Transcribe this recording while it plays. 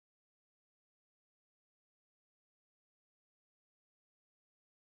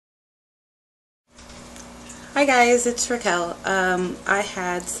Hi guys, it's Raquel. I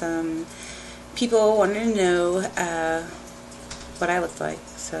had some people wanting to know what I looked like,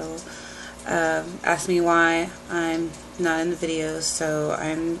 so asked me why I'm not in the videos, so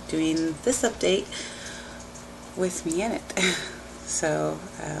I'm doing this update with me in it. So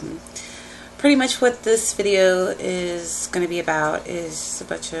pretty much what this video is going to be about is a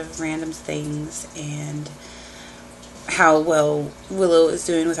bunch of random things and how well Willow is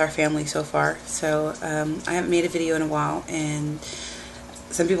doing with our family so far. So I haven't made a video in a while, and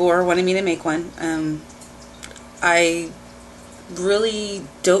some people are wanting me to make one. I really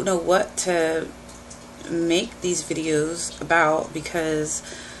don't know what to make these videos about, because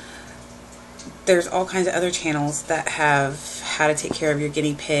there's all kinds of other channels that have how to take care of your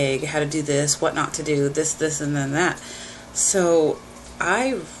guinea pig, how to do this, what not to do, this, and then that. So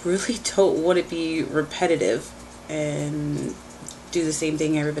I really don't want to be repetitive and do the same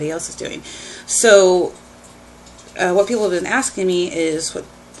thing everybody else is doing. So what people have been asking me is what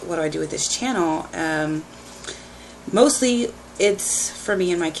do I do with this channel? Mostly it's for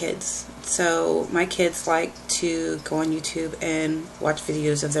me and my kids. So my kids like to go on YouTube and watch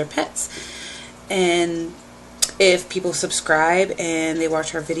videos of their pets, and if people subscribe and they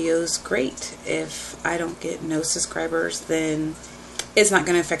watch our videos, great. If I don't get no subscribers, then it's not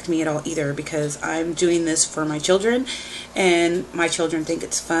going to affect me at all either, because I'm doing this for my children and my children think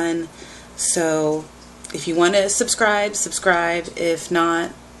it's fun. So if you want to subscribe, subscribe. If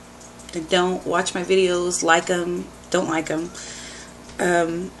not, then don't watch my videos. Like them, don't like them.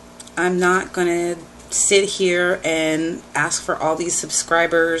 I'm not going to sit here and ask for all these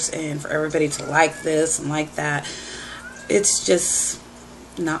subscribers and for everybody to like this and like that. It's just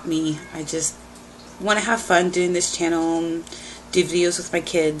not me. I just want to have fun doing this channel, do videos with my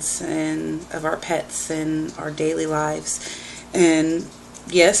kids and of our pets and our daily lives. And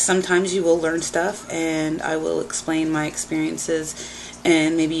yes, sometimes you will learn stuff, and I will explain my experiences,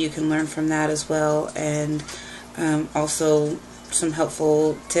 and maybe you can learn from that as well. And also some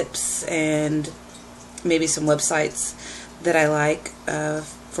helpful tips and maybe some websites that I like.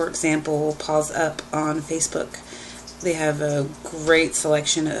 For example, Paws Up on Facebook. They have a great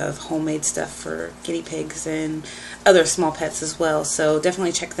selection of homemade stuff for guinea pigs and other small pets as well, so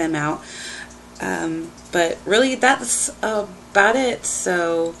definitely check them out. But really, that's about it.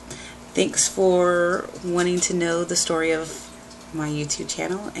 So thanks for wanting to know the story of my YouTube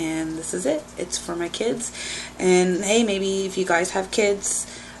channel, and this is it. It's for my kids. And hey, maybe if you guys have kids,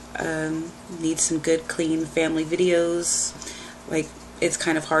 need some good clean family videos, like it's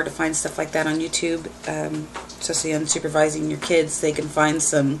kind of hard to find stuff like that on YouTube, especially unsupervising your kids. They can find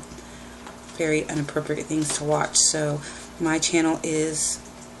some very inappropriate things to watch. So my channel is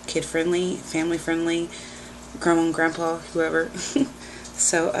kid friendly, family friendly, grandma and grandpa, whoever.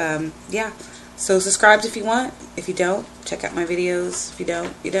 So yeah, so subscribe if you want. If you don't, check out my videos. If you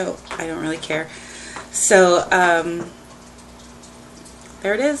don't, you don't. I don't really care. So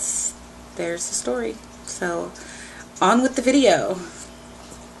there it is. There's the story. So on with the video.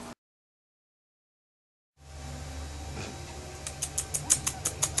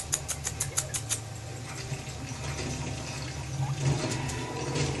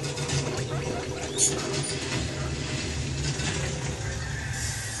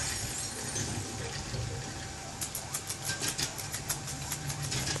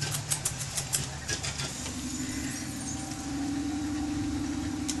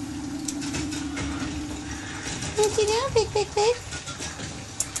 What you doing, Pig?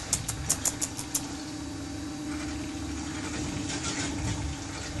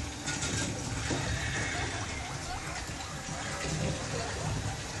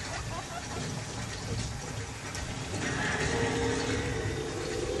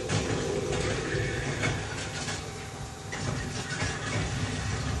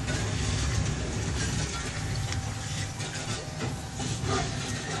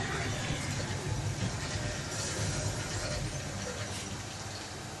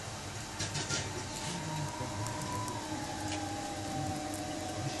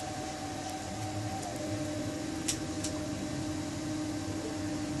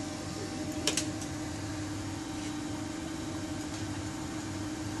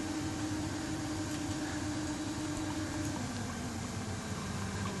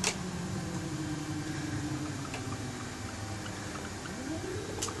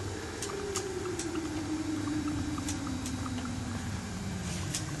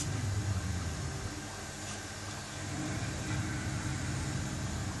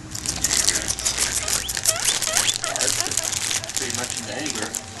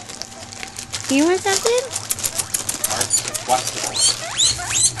 Do you want something? Hearts of Westeros.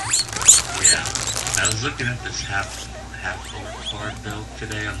 Yeah. I was looking at this half card build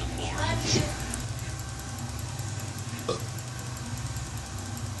today on the forums.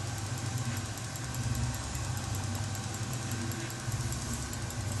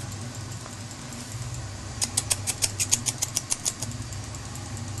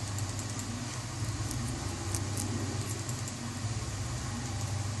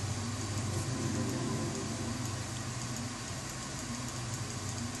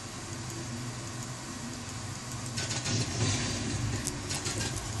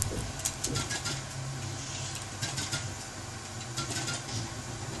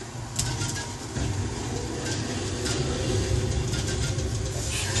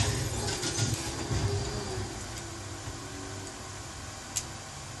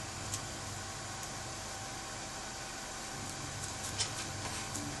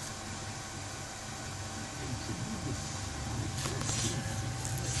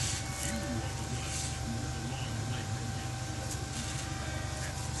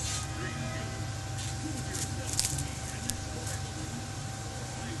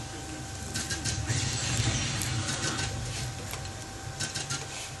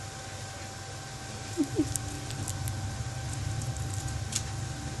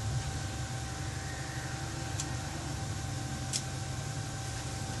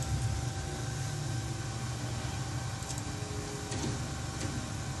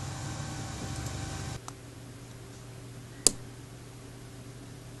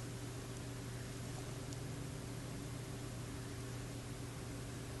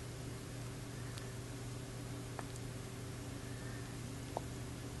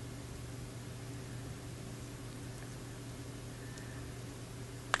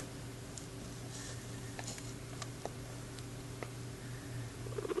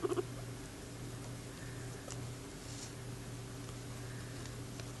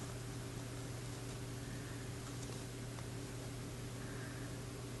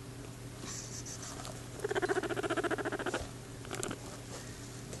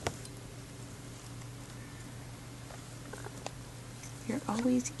 You're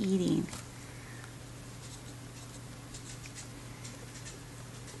always eating.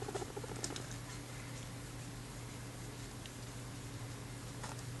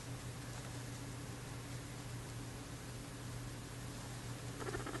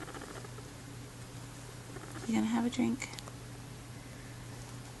 You gonna have a drink?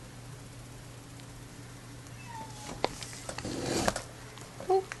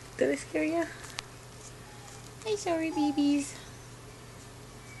 Oh, did I scare you? I'm sorry, babies.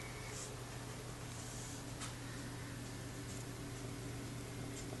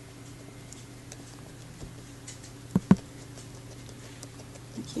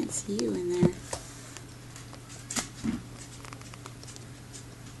 I can't see you in there.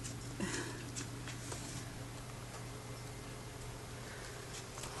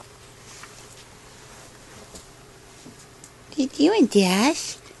 What are you doing,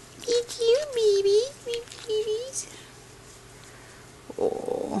 Dash? What are you doing, babies?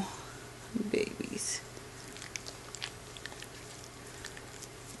 Oh, babies.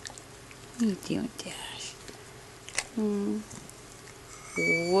 What are you doing, Dash?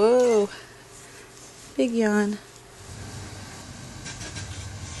 Whoa. Big yawn.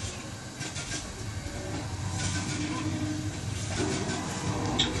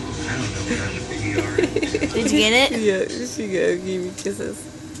 I don't know what other PR is. Did you get it? Yeah, she gave me kisses.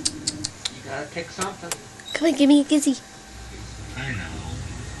 You gotta pick something. Come on, give me a kissy. I know.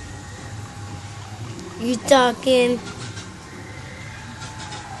 You talking?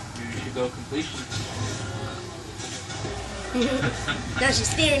 You should go completion. Now she's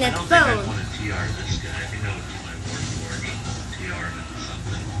staring I at the don't think I'd phone. want to TR this guy. I think that would be my worst version. TR him into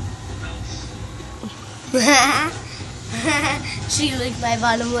something else. She licked my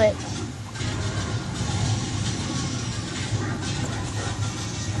bottom lip.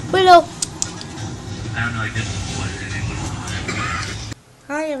 Willow. I don't know, I didn't want anyone.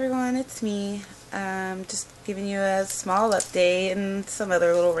 Hi everyone, it's me. Just giving you a small update and some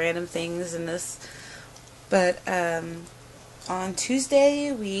other little random things in this. But on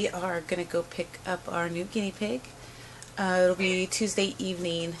Tuesday we are gonna go pick up our new guinea pig. It'll be Tuesday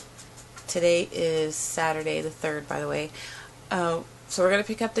evening. Today is Saturday the 3rd, by the way. So we're gonna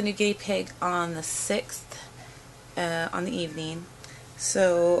pick up the new guinea pig on the 6th on the evening.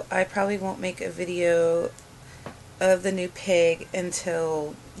 So I probably won't make a video of the new pig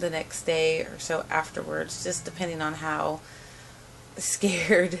until the next day or so afterwards, just depending on how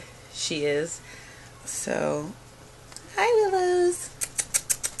scared she is. So, hi Willows.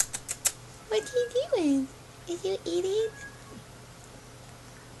 What are you doing? Is you eating?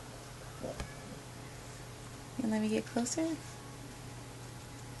 You let me get closer?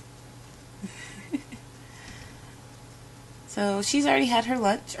 So she's already had her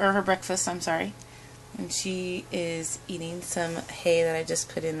lunch, or her breakfast, I'm sorry. And she is eating some hay that I just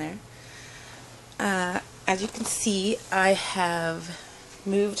put in there. As you can see, I have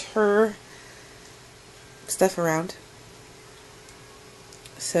moved her stuff around.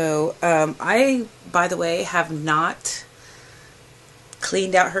 So, I, by the way, have not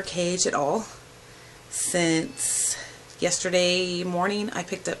cleaned out her cage at all. Since yesterday morning, I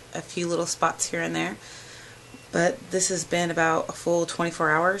picked up a few little spots here and there. But this has been about a full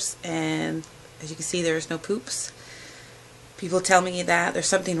 24 hours, and as you can see, there's no poops. People tell me that there's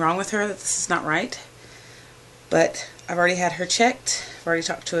something wrong with her, that this is not right. But I've already had her checked. I've already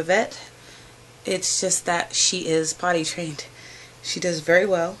talked to a vet. It's just that she is potty trained. She does very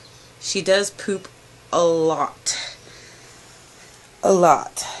well. She does poop a lot. A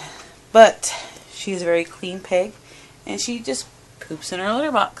lot. But she's a very clean pig, and she just poops in her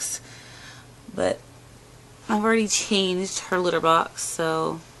litter box. But I've already changed her litter box,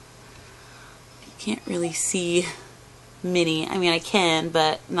 so you can't really see many. I mean, I can,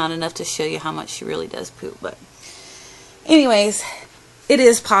 but not enough to show you how much she really does poop. But anyways, it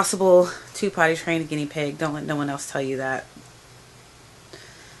is possible to potty train a guinea pig. Don't let no one else tell you that.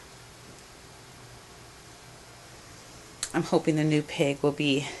 I'm hoping the new pig will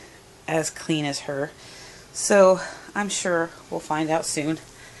be as clean as her. So I'm sure we'll find out soon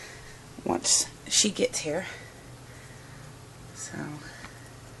once she gets here. So,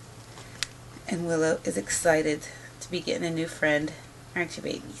 and Willow is excited to be getting a new friend. Aren't you,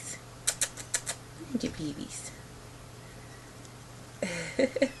 babies? Aren't you, babies?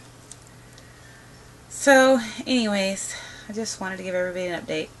 So, anyways, I just wanted to give everybody an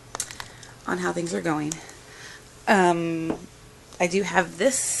update on how things are going. I do have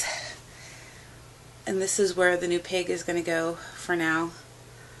this, and this is where the new pig is going to go for now,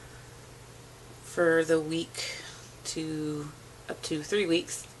 for the week to up to 3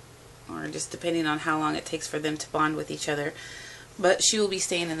 weeks, or just depending on how long it takes for them to bond with each other. But she will be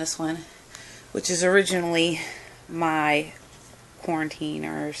staying in this one, which is originally my quarantine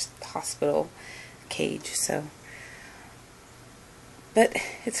or hospital cage. So, but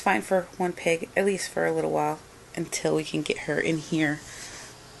it's fine for one pig, at least for a little while, until we can get her in here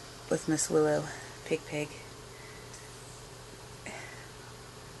with Miss Willow, Pig.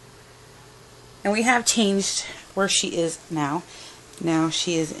 And we have changed where she is now. Now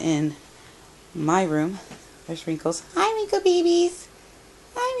she is in my room. There's Wrinkles. Hi, Wrinkle babies.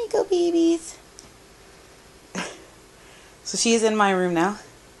 Hi, Wrinkle babies. So she is in my room now.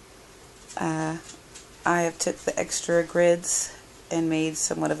 I have took the extra grids and made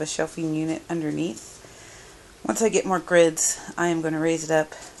somewhat of a shelving unit underneath. Once I get more grids, I am going to raise it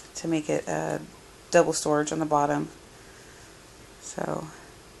up to make it double storage on the bottom. So,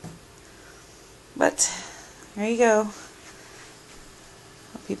 but there you go.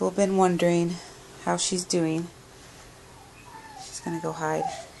 People have been wondering how she's doing. She's going to go hide.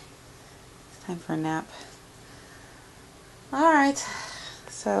 It's time for a nap. Alright,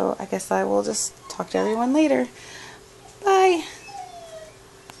 so I guess I will just talk to everyone later. Bye.